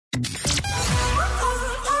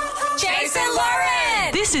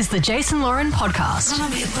This is the Jason Lauren podcast.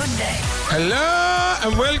 Gonna be a good day. Hello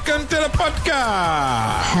and welcome to the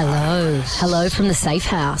podcast. Hello from the safe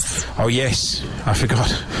house. Oh yes, I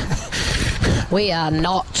forgot. We are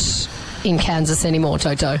not in Kansas anymore,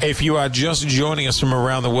 Toto. If you are just joining us from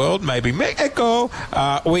around the world, maybe Mexico,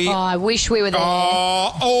 I wish we were there.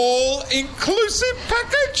 all-inclusive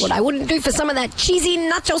package. What I wouldn't do for some of that cheesy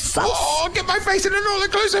nacho sauce. Oh, get my face in an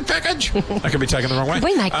all-inclusive package. That could be taken the wrong way.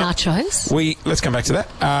 We make nachos. Let's come back to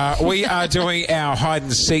that. We are doing our hide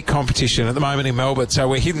and seek competition at the moment in Melbourne, so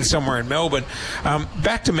we're hidden somewhere in Melbourne.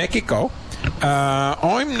 Back to Mexico.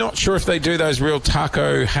 I'm not sure if they do those real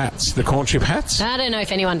taco hats, the corn chip hats. I don't know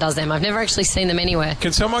if anyone does them. I've never actually seen them anywhere.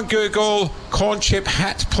 Can someone Google corn chip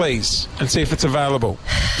hat, please, and see if it's available?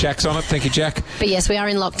 Jack's on it. Thank you, Jack. But yes, we are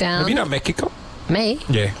in lockdown. Have you done Mexico? Me?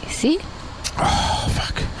 Yeah. See? Oh,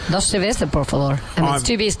 fuck. Dos cervezas, por favor. It's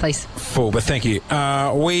 2 beers, please. Full, but thank you. We were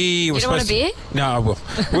You don't want supposed a beer? No, I will.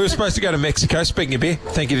 We were supposed to go to Mexico. Speaking of beer,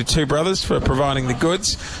 thank you to Two Brothers for providing the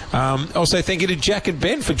goods. Also, thank you to Jack and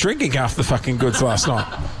Ben for drinking half the fucking goods last night.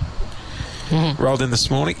 Rolled in this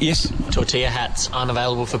morning. Yes. Tortilla hats aren't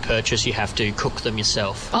available for purchase. You have to cook them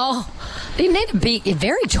yourself. Oh, you need a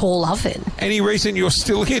very tall oven. Any reason you're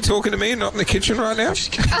still here talking to me and not in the kitchen right now?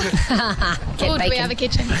 Get Do we bacon. have a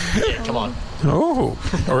kitchen? Yeah, come on. Oh,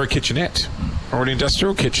 or a kitchenette, or an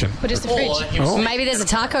industrial kitchen. Or just a fridge? Oh, Maybe there's a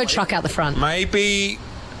taco truck out the front. maybe.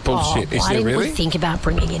 Bullshit. Is why there didn't really? we think about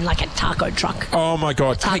bringing in like a taco truck? Oh my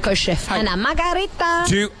god. Taco chef. And a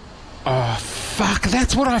margarita. Oh, fuck.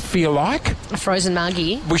 That's what I feel like. A frozen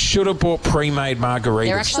margie. We should have bought pre-made margaritas.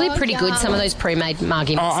 They're actually pretty good, some of those pre-made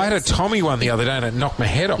margie Oh, I had a mixes. Tommy one the other day and it knocked my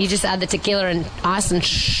head off. You just add the tequila and ice and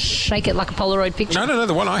shake it like a Polaroid picture. No,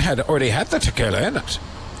 the one I had already had the tequila in it.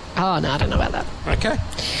 Oh, no, I don't know about that. Okay.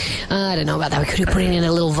 I don't know about that. We could have put it in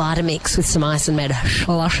a little Vitamix with some ice and made a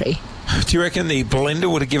slushy. Do you reckon the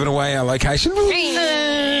blender would have given away our location?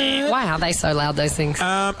 Why are they so loud, those things?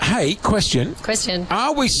 Hey, question. Question.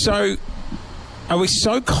 Are we so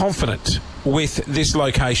confident with this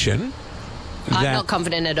location I'm not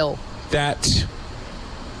confident at all. that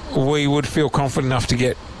we would feel confident enough to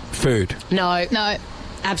get food? No. No.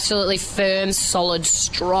 Absolutely firm, solid,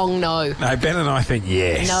 strong no. No, Ben and I think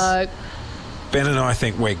yes. No. Ben and I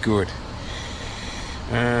think we're good.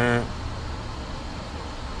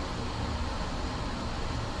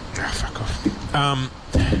 Fuck off.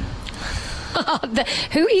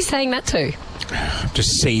 Who are you saying that to? I'm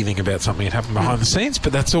just seething about something that happened behind the scenes,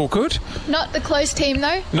 but that's all good. Not the close team,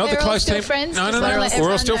 though. Not They're the close all still team. Friends. No. Just wanna let We're all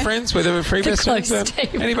everyone still know. friends. We're the free best close friends that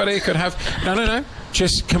team. anybody could have. No.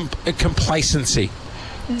 Just complacency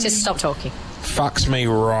Just stop talking. fucks me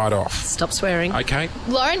right off. Stop swearing. Okay.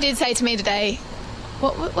 Lauren did say to me today,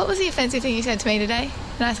 what was the offensive thing you said to me today?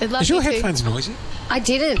 And I said, love Is your you too. headphones noisy? I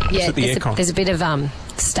didn't. Yeah, it the aircon? there's a bit of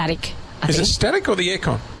static, I Is think. it static or the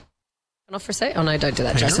aircon? Turn off for a sec? Oh, no, don't do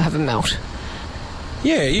that, Hang Joseph. on. Have a melt.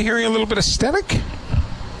 Yeah, you're hearing a little bit of static?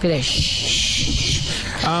 Bit of shh.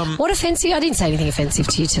 What offensive? I didn't say anything offensive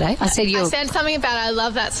to you today. I said I said something about I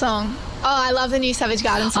love that song. Oh, I love the new Savage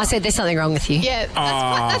Garden song. I said there's something wrong with you. Yeah,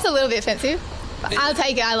 that's a little bit offensive. But I'll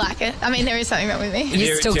take it. I like it. I mean, there is something wrong with me.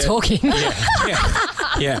 You're still Yeah. talking.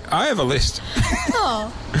 Yeah, I have a list.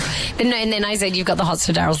 Oh. And then I said you've got the hots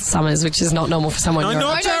for Daryl Summers, which is not normal for someone. No, your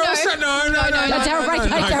not age. Daryl no. Summers. No. Daryl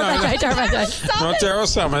Braithwaite. Not Daryl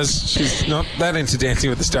Summers. She's not that into Dancing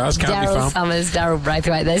with the Stars. Can't be Daryl fun. Summers, Daryl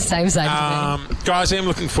Braithwaite. They're same to me. Guys, I'm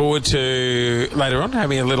looking forward to later on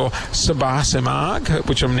having a little Sabasa Marg,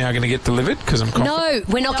 which I'm now going to get delivered because I'm confident.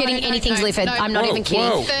 No, we're not No, getting no, anything no, delivered. no. I'm not even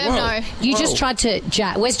kidding. Firm no. You just tried to...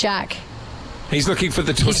 Where's Jack? He's looking for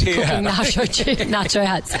the He's tortilla. cooking nacho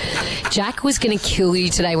hats. Jack was going to kill you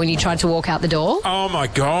today when you tried to walk out the door. Oh, my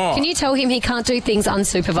God. Can you tell him he can't do things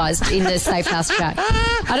unsupervised in the safe house, Jack?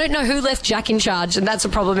 I don't know who left Jack in charge, and that's a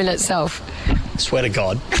problem in itself. Swear to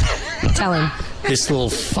God. Tell him. This little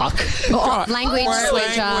fuck. Language,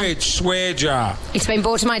 swear jar. Language, swear jar. It's been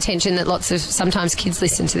brought to my attention that sometimes kids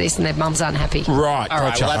listen to this and their mums aren't happy. Right, All right,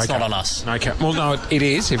 gotcha. well, that's okay. not on us. Okay. Well, no, it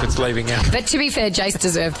is if it's leaving out. But to be fair, Jace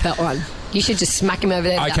deserved that one. You should just smack him over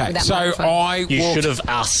there with Okay, that so microphone. You should have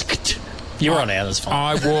asked. You were on air, that's fine.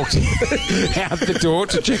 I walked out the door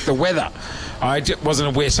to check the weather. I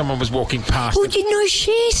wasn't aware someone was walking past. Oh, you know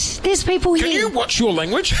shit. There's people Can here. you watch your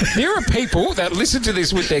language? There are people that listen to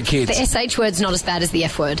this with their kids. The SH word's not as bad as the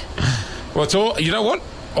F word. Well, it's all. You know what?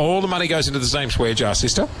 All the money goes into the same swear jar,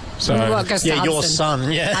 sister. So Well, it goes to Yeah, your Hudson.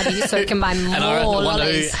 son, yeah. I think so it can buy more And I reckon the one who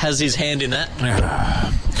lollies. has his hand in that.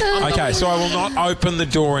 okay, so I will not open the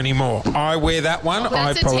door anymore. I wear that one. I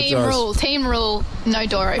That's a apologise. team rule. Team rule, no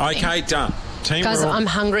door opening. Okay, done. Team Guys, rule. I'm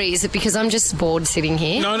hungry. Is it because I'm just bored sitting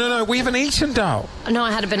here? No. We haven't eaten, Dale. No,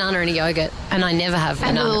 I had a banana and a yogurt, and I never have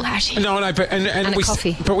And a little banana. Hershey. No, but And a we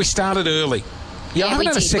coffee. But we started early. Yeah, I haven't we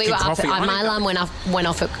had a did. second We were up. coffee. My alarm went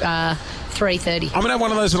off at 3:30. I'm gonna have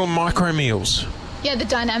one of those little micro meals. Yeah, the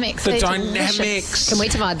dynamics. The They're dynamics. delicious. Can we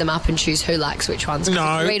divide them up and choose who likes which ones? 'Cause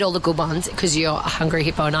No. if you eat all the good ones because you're a hungry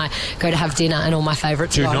hippo, and I go to have dinner and all my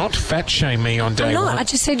favourites. Do are not fat shame me on day I'm not. one. I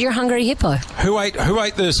just said you're a hungry hippo. Who ate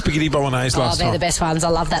the spaghetti bolognese Oh, last they're time? the best ones. I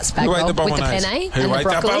love that spag Who ate roll the with the bolognese? penne Who and the ate the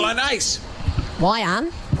broccoli. bolognese? Why, Anne?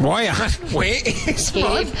 Why aren't? Where is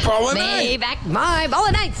my Give bolognese? me back my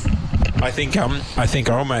bolognese. I think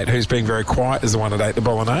old mate who's being very quiet is the one that ate the I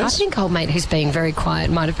bolognese. think old mate who's being very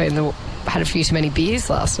quiet might have been had a few too many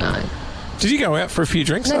beers last night. Did you go out for a few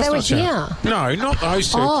drinks No, last they were night, Sharon? here. No, not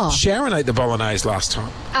those two. Oh. Sharon ate the bolognese last time.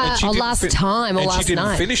 And she didn't last time or and last she didn't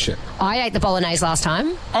night? finish it. I ate the bolognese last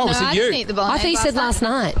time. Oh, No, was it I you? didn't eat the I bolognese thought you said last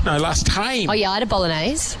night. No, last time. Oh, yeah, I had a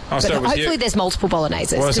bolognese. Oh, so but it was hopefully you. there's multiple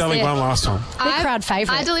bologneses. Well, it's 'cause only they're- one last time. They're crowd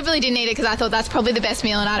favourite. I deliberately didn't eat it because I thought that's probably the best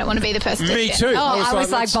meal and I don't want to be the person to Me eat it. too. Oh, I was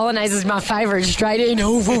like, let's- bolognese is my favourite. Straight in.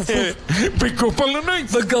 Big up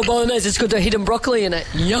bolognese. The good bolognese has got the hidden broccoli in it.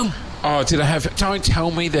 Yum. Oh, did I have... Don't tell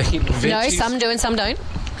me the hidden veggies. No, some do and some don't.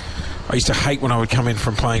 I used to hate when I would come in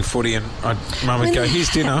from playing footy and Mum would go, here's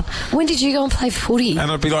dinner. When did you go and play footy?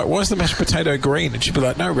 And I'd be like, why is the mashed potato green? And she'd be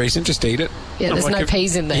like, no reason, just eat it. Yeah, I'm there's like, no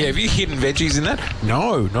peas in there. Yeah, have you hidden veggies in that?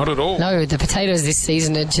 No, not at all. No, the potatoes this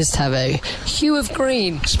season just have a hue of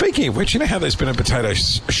green. Speaking of which, you know how there's been a potato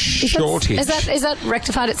shortage? Is that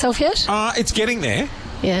rectified itself yet? It's getting there.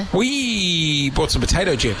 Yeah. We bought some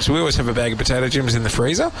potato chips. We always have a bag of potato chips in the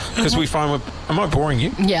freezer because we find... Am I boring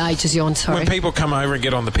you? Yeah, I just yawned, sorry. When people come over and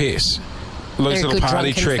get on the piss... Lou's Very little good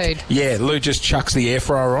party drunken trick. food. Yeah, Lou just chucks the air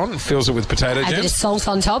fryer on and fills it with potato A bit of chips. salt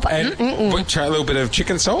on top. And put a little bit of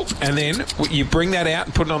chicken salt, and then you bring that out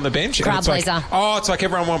and put it on the bench. And Crab it's like, blazer. it's like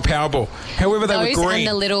everyone won Powerball. However, they Those were green. and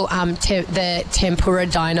the little the tempura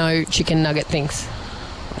dino chicken nugget things.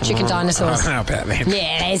 Chicken I dinosaurs. don't know about them.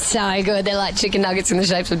 Yeah, they're so good. They're like chicken nuggets in the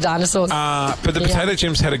shapes of dinosaurs. But the Yeah. potato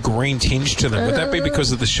chips had a green tinge to them. Would that be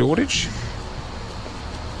because of the shortage?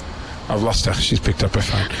 I've lost her. She's picked up her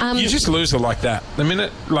phone. You just lose her like that. The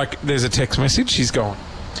minute, there's a text message, she's gone.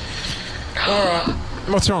 All right.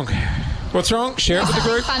 What's wrong? What's wrong? Share it with the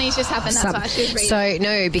group. Funny's just happened. That's why she was reading. So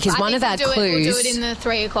no, because one of our clues. We'll do it in the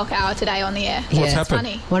 3 o'clock hour today on the air. Yeah. What's It's happened?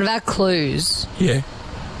 funny. One of our clues. Yeah.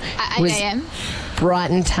 At 8 Was- a.m.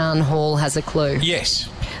 Brighton Town Hall has a clue. Yes.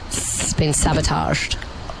 It's been sabotaged,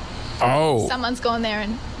 Oh. Someone's gone there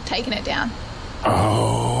and taken it down.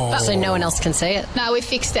 so no one else can see it. No, we've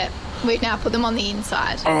fixed it. We've now put them on the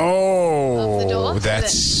inside Oh. of the door. so That's that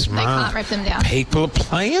smart. They can't rip them down. People are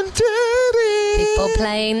playing dirty. People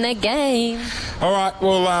playing the game. All right.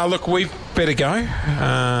 Well, look, we better go.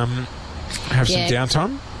 Have some Yeah.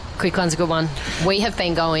 downtime. Quick one's a good one. We have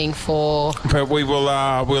been going for But we will.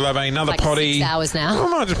 We'll have another like potty. 6 hours now. I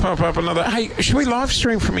might just pop up another. Hey, should we live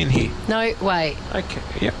stream from in here? No, wait. Okay.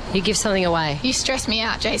 Yep. You give something away. You stress me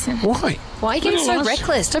out, Jason. Why? Why are you getting Little so live-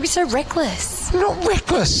 reckless? Don't be so reckless. I'm not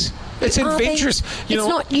reckless. It's adventurous. You it's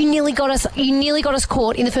know. not. You nearly got us. You nearly got us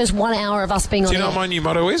caught in the first 1 hour of us being Do on you know air. what my new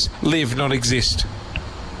motto is? Live, not exist.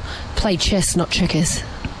 Play chess, not checkers.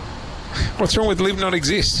 What's wrong with live, not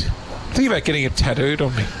exist? Think about getting it tattooed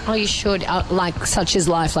on me. Oh, you should. Like such is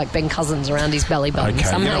life, like Ben Cousins around his belly button.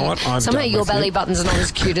 Okay, you know what? I'm somehow done your with belly you. buttons are not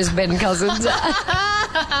as cute as Ben Cousins.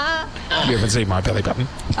 You haven't seen my belly button.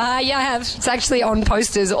 Yeah, I have. It's actually on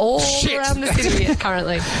posters all Shit. around the city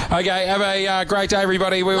currently. Okay, have a great day,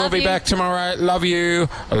 everybody. We will Love be you. back tomorrow. Love you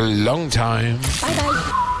a long time. Bye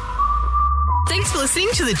bye. Thanks for listening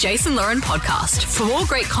to the Jason Lauren podcast. For more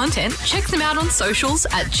great content, check them out on socials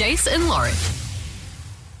at Jason Lauren.